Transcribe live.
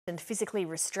and physically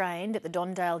restrained at the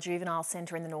Dondale Juvenile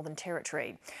Centre in the Northern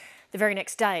Territory. The very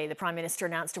next day, the Prime Minister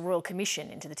announced a royal commission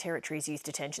into the Territory's youth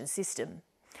detention system.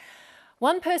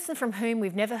 One person from whom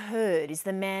we've never heard is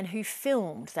the man who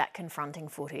filmed that confronting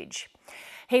footage.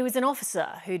 He was an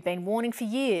officer who'd been warning for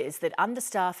years that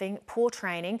understaffing, poor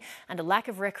training and a lack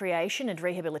of recreation and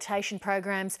rehabilitation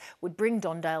programs would bring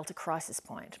Dondale to crisis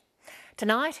point.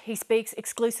 Tonight, he speaks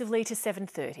exclusively to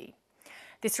 7:30.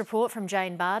 This report from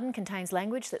Jane Barden contains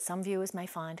language that some viewers may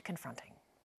find confronting.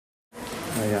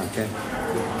 Oh yeah, okay.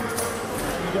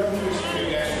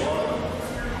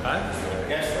 Huh?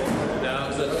 No,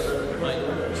 mate,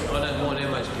 I don't mind how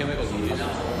much chemicals you use.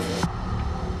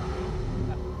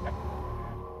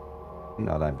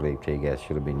 I don't believe tear gas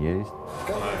should have been used.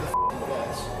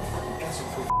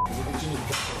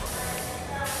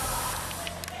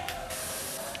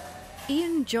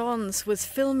 Ian Johns was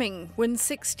filming when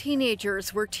 6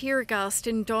 teenagers were tear-gassed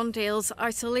in Dondale's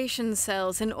isolation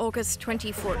cells in August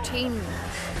 2014.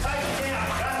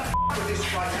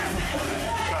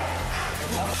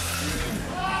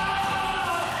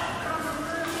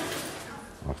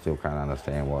 I still can't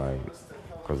understand why,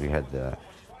 because we had the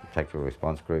tactical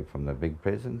response group from the big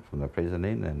prison, from the prison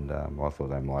inn, and I thought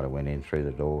they might have went in through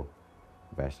the door,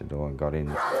 bashed the door and got in.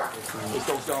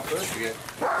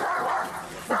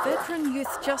 The veteran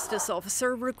youth justice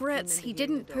officer regrets he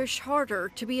didn't push harder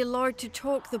to be allowed to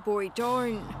talk the boy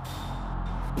down.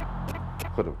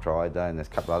 Could have tried though, and there's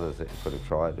a couple others that could have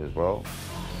tried as well.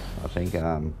 I think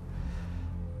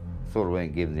sort of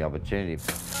weren't given the opportunity.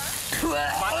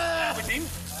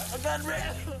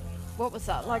 What was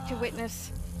that like to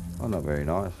witness? Oh, not very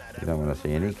nice. You don't want to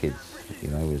see any kids, you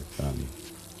know, with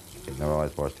getting their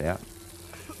eyes washed out.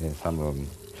 Yeah, some of them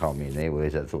told me in their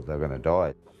words they thought they were going to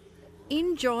die.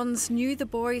 Ian Johns knew the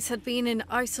boys had been in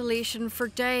isolation for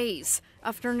days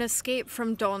after an escape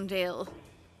from Dondale.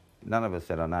 None of us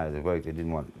that I know that worked, did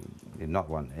not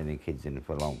want any kids in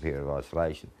for a long period of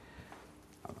isolation.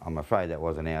 I'm afraid that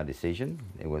wasn't our decision.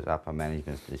 It was upper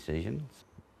management's decision.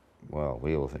 Well,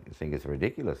 we all think it's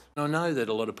ridiculous. I know that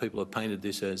a lot of people have painted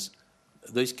this as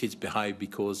these kids behave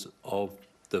because of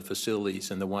the facilities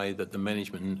and the way that the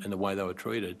management and the way they were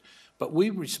treated. But we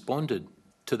responded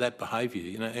to that behaviour,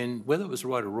 you know, and whether it was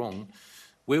right or wrong,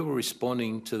 we were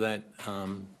responding to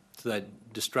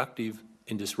that destructive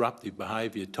and disruptive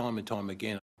behaviour time and time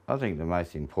again. I think the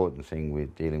most important thing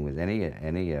with dealing with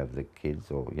any of the kids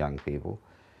or young people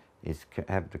is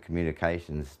have the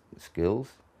communications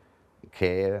skills,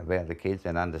 care about the kids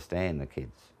and understand the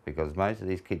kids, because most of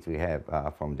these kids we have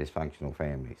are from dysfunctional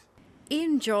families.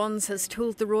 Ian Johns has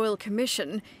told the Royal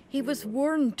Commission he was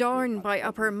worn down by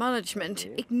upper management,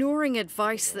 ignoring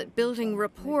advice that building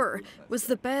rapport was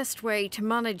the best way to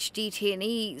manage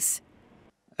detainees.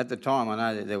 At the time, I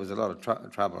know that there was a lot of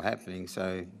trouble happening,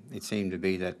 so it seemed to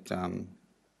be that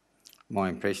my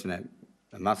impression that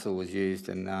the muscle was used,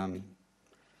 and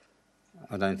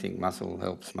I don't think muscle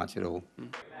helps much at all.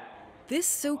 This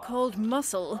so-called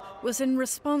muscle was in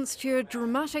response to a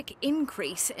dramatic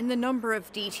increase in the number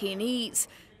of detainees,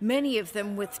 many of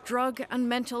them with drug and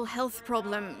mental health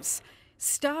problems.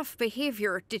 Staff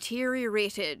behaviour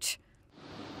deteriorated.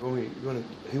 Who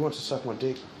wants to suck my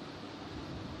dick?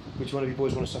 Which one of you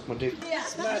boys want to suck my dick? Yeah.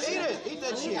 No, eat it. Eat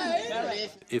that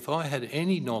shit. If I had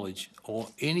any knowledge or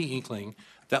any inkling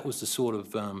that was the sort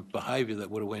of behaviour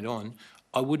that would have went on,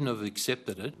 I wouldn't have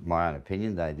accepted it. My own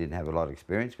opinion, they didn't have a lot of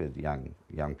experience with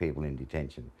young people in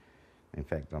detention. In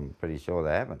fact, I'm pretty sure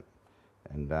they haven't.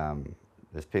 And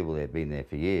there's people that have been there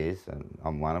for years, and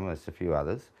I'm one of them, there's a few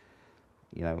others.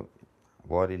 You know,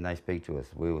 why didn't they speak to us?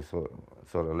 We were sort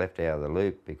of left out of the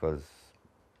loop because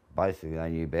basically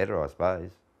they knew better, I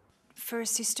suppose. For a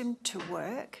system to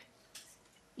work,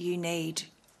 you need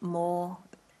more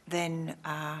than,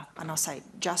 and I'll say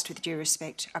just with due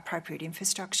respect, appropriate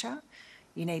infrastructure.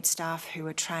 You need staff who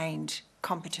are trained,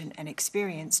 competent and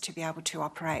experienced to be able to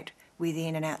operate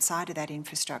within and outside of that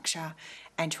infrastructure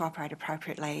and to operate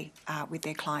appropriately with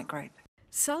their client group.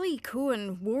 Sally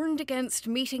Cohen warned against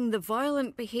meeting the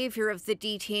violent behaviour of the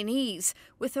detainees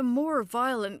with a more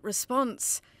violent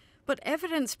response. But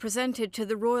evidence presented to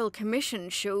the Royal Commission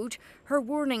showed her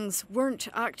warnings weren't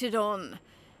acted on.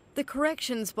 The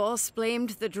corrections boss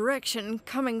blamed the direction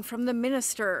coming from the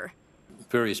minister.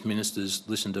 Various ministers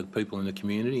listen to people in the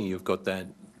community. You've got that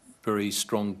very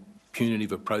strong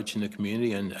punitive approach in the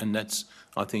community, and that's,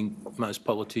 I think, most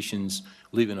politicians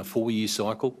live in a 4-year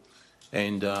cycle,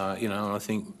 and you know, I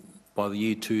think by the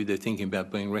year 2 they're thinking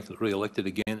about being re-elected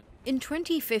again. In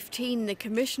 2015, the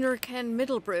Commissioner Ken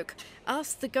Middlebrook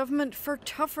asked the government for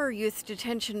tougher youth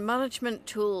detention management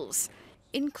tools.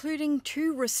 including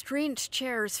 2 restraint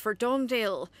chairs for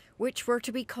Dondale, which were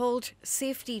to be called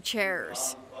safety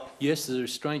chairs. Yes, the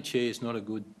restraint chair is not a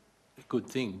good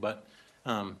thing, but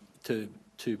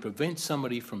to prevent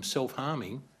somebody from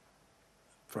self-harming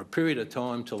for a period of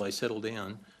time till they settle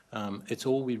down, it's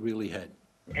all we really had.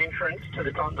 Entrance to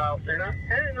the Dondale Centre,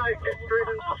 and they get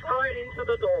driven straight into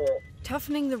the door.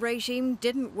 Toughening the regime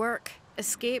didn't work.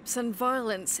 Escapes and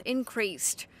violence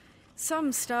increased.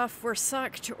 Some staff were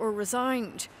sacked or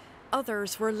resigned.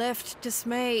 Others were left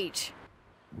dismayed.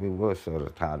 We were sort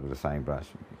of tarred with the same brush,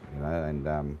 you know,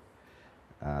 and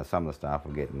some of the staff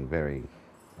were getting very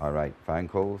irate phone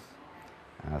calls.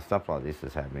 Stuff like this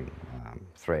is happening,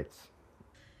 threats.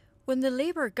 When the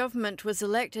Labor government was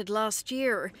elected last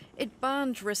year, it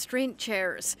banned restraint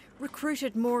chairs,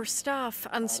 recruited more staff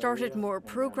and started more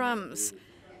programmes.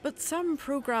 But some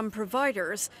programme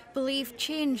providers believe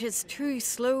change is too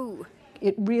slow.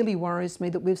 It really worries me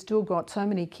that we've still got so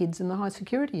many kids in the high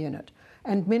security unit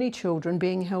and many children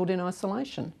being held in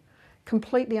isolation.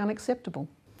 Completely unacceptable.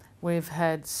 We've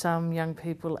had some young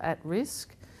people at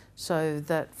risk, so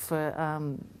that for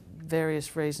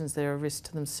various reasons they're a risk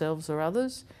to themselves or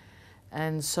others,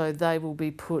 and so they will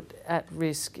be put at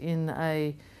risk in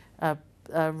a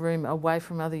room away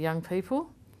from other young people.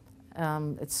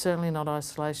 It's certainly not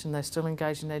isolation, they still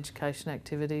engage in education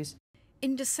activities.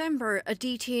 In December, a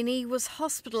detainee was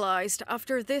hospitalised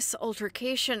after this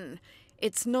altercation.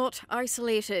 It's not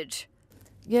isolated.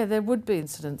 Yeah, there would be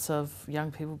incidents of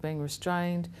young people being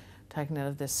restrained, taken out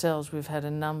of their cells. We've had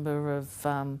a number of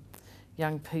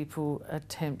young people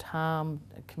attempt harm,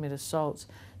 commit assaults,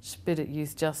 spit at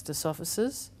youth justice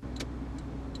officers.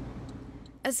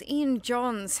 As Ian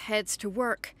Johns heads to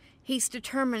work, he's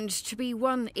determined to be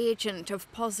one agent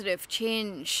of positive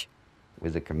change.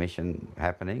 With the commission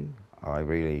happening, I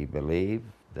really believe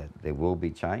that there will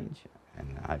be change,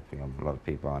 and hopefully a lot of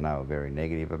people I know are very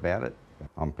negative about it.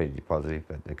 I'm pretty positive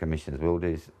that the commissions will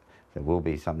do. There will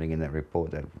be something in that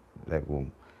report that will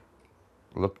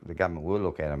the government will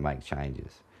look at and make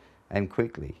changes, and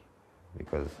quickly,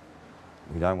 because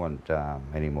we don't want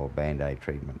any more band-aid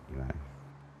treatment, you know.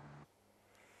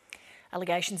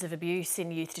 Allegations of abuse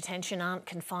in youth detention aren't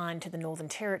confined to the Northern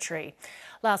Territory.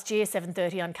 Last year,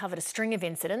 730 uncovered a string of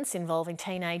incidents involving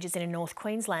teenagers in a North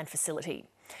Queensland facility.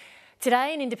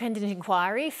 Today, an independent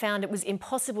inquiry found it was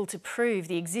impossible to prove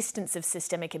the existence of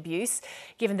systemic abuse,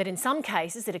 given that in some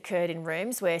cases it occurred in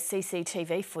rooms where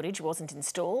CCTV footage wasn't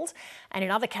installed, and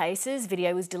in other cases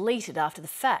video was deleted after the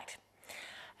fact.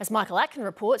 As Michael Atkin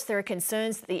reports, there are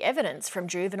concerns that the evidence from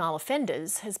juvenile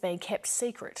offenders has been kept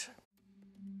secret.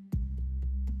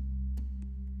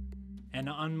 An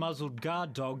unmuzzled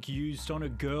guard dog used on a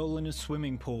girl in a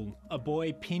swimming pool. A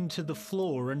boy pinned to the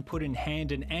floor and put in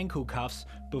hand and ankle cuffs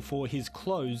before his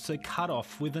clothes are cut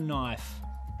off with a knife.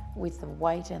 With the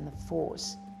weight and the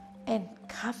force and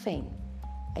cuffing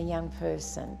a young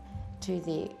person to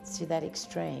that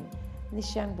extreme,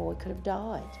 this young boy could have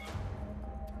died.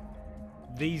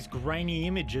 These grainy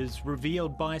images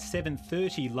revealed by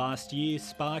 7:30 last year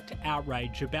sparked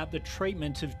outrage about the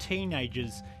treatment of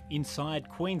teenagers inside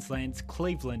Queensland's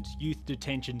Cleveland Youth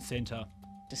Detention Centre.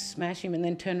 To smash him and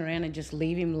then turn around and just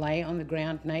leave him lay on the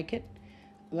ground naked?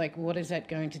 Like, what is that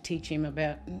going to teach him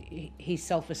about his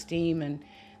self-esteem and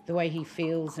the way he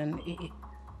feels and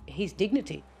his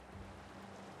dignity?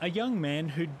 A young man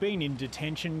who'd been in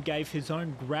detention gave his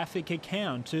own graphic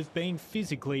account of being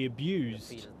physically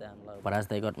abused. But as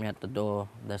they got me at the door,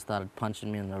 they started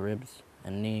punching me in the ribs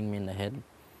and kneeing me in the head.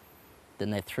 Then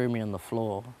they threw me on the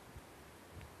floor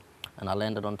and I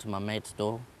landed onto my mate's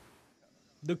door.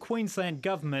 The Queensland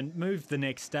government moved the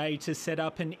next day to set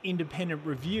up an independent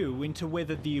review into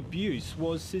whether the abuse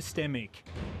was systemic.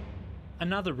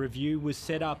 Another review was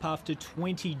set up after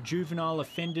 20 juvenile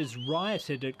offenders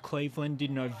rioted at Cleveland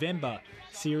in November,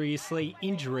 seriously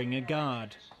injuring a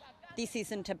guard. This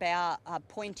isn't about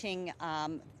pointing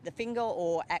the finger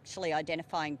or actually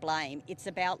identifying blame. It's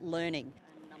about learning.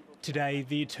 Today,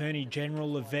 the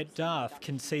Attorney-General Yvette Darth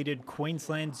conceded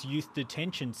Queensland's youth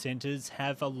detention centres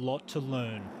have a lot to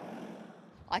learn.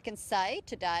 I can say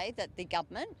today that the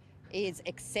government is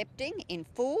accepting in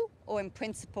full or in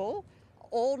principle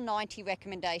all 90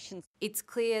 recommendations. It's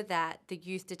clear that the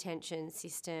youth detention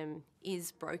system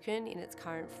is broken in its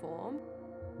current form.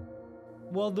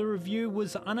 While the review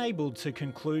was unable to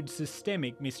conclude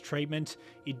systemic mistreatment,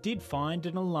 it did find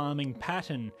an alarming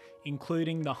pattern,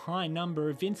 including the high number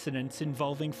of incidents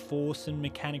involving force and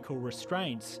mechanical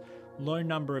restraints, low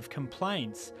number of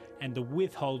complaints, and the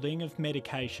withholding of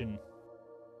medication.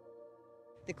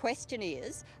 The question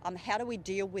is, how do we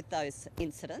deal with those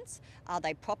incidents? Are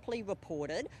they properly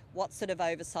reported? What sort of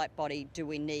oversight body do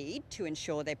we need to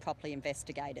ensure they're properly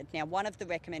investigated? Now, one of the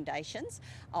recommendations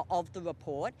of the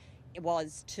report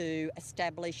was to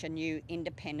establish a new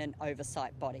independent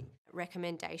oversight body.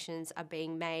 Recommendations are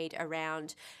being made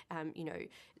around,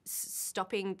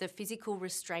 stopping the physical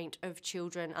restraint of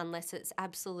children unless it's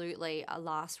absolutely a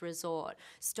last resort,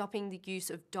 stopping the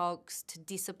use of dogs to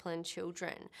discipline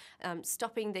children,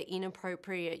 stopping the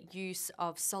inappropriate use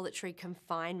of solitary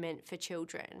confinement for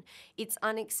children. It's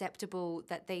unacceptable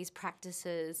that these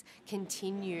practices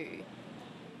continue.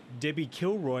 Debbie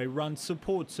Kilroy runs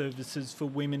support services for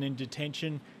women in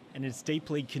detention and is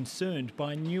deeply concerned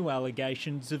by new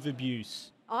allegations of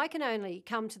abuse. I can only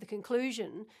come to the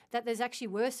conclusion that there's actually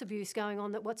worse abuse going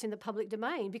on than what's in the public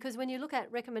domain, because when you look at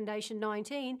recommendation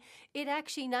 19, it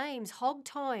actually names hog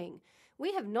tying.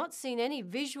 We have not seen any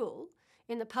visual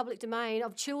in the public domain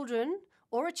of children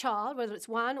or a child, whether it's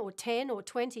 1 or 10 or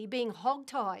 20, being hog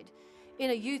tied in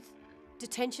a youth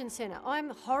detention centre.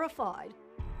 I'm horrified.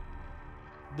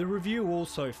 The review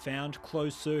also found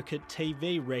closed-circuit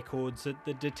TV records at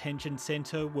the detention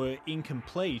centre were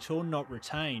incomplete or not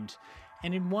retained.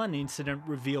 And in one incident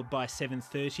revealed by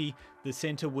 7:30, the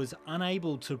centre was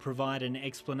unable to provide an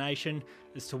explanation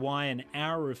as to why an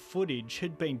hour of footage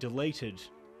had been deleted.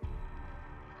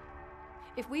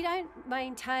 If we don't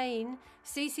maintain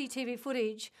CCTV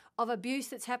footage of abuse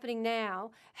that's happening now,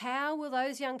 how will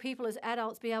those young people as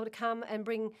adults be able to come and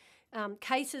bring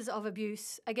cases of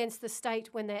abuse against the state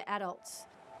when they're adults?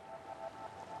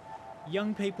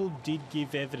 Young people did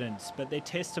give evidence, but their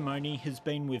testimony has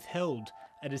been withheld,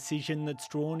 a decision that's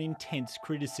drawn intense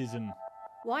criticism.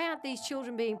 Why aren't these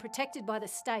children being protected by the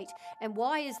state? And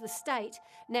why is the state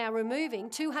now removing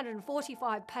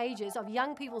 245 pages of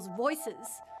young people's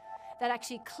voices that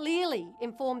actually clearly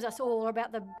informs us all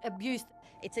about the abuse?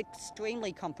 It's an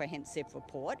extremely comprehensive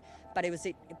report, but it was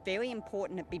very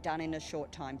important it be done in a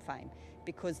short time frame,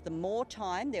 because the more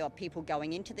time there are people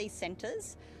going into these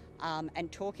centres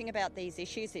and talking about these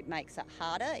issues, it makes it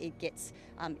harder. It gets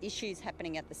issues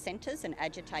happening at the centres and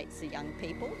agitates the young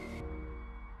people.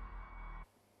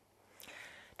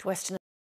 To Western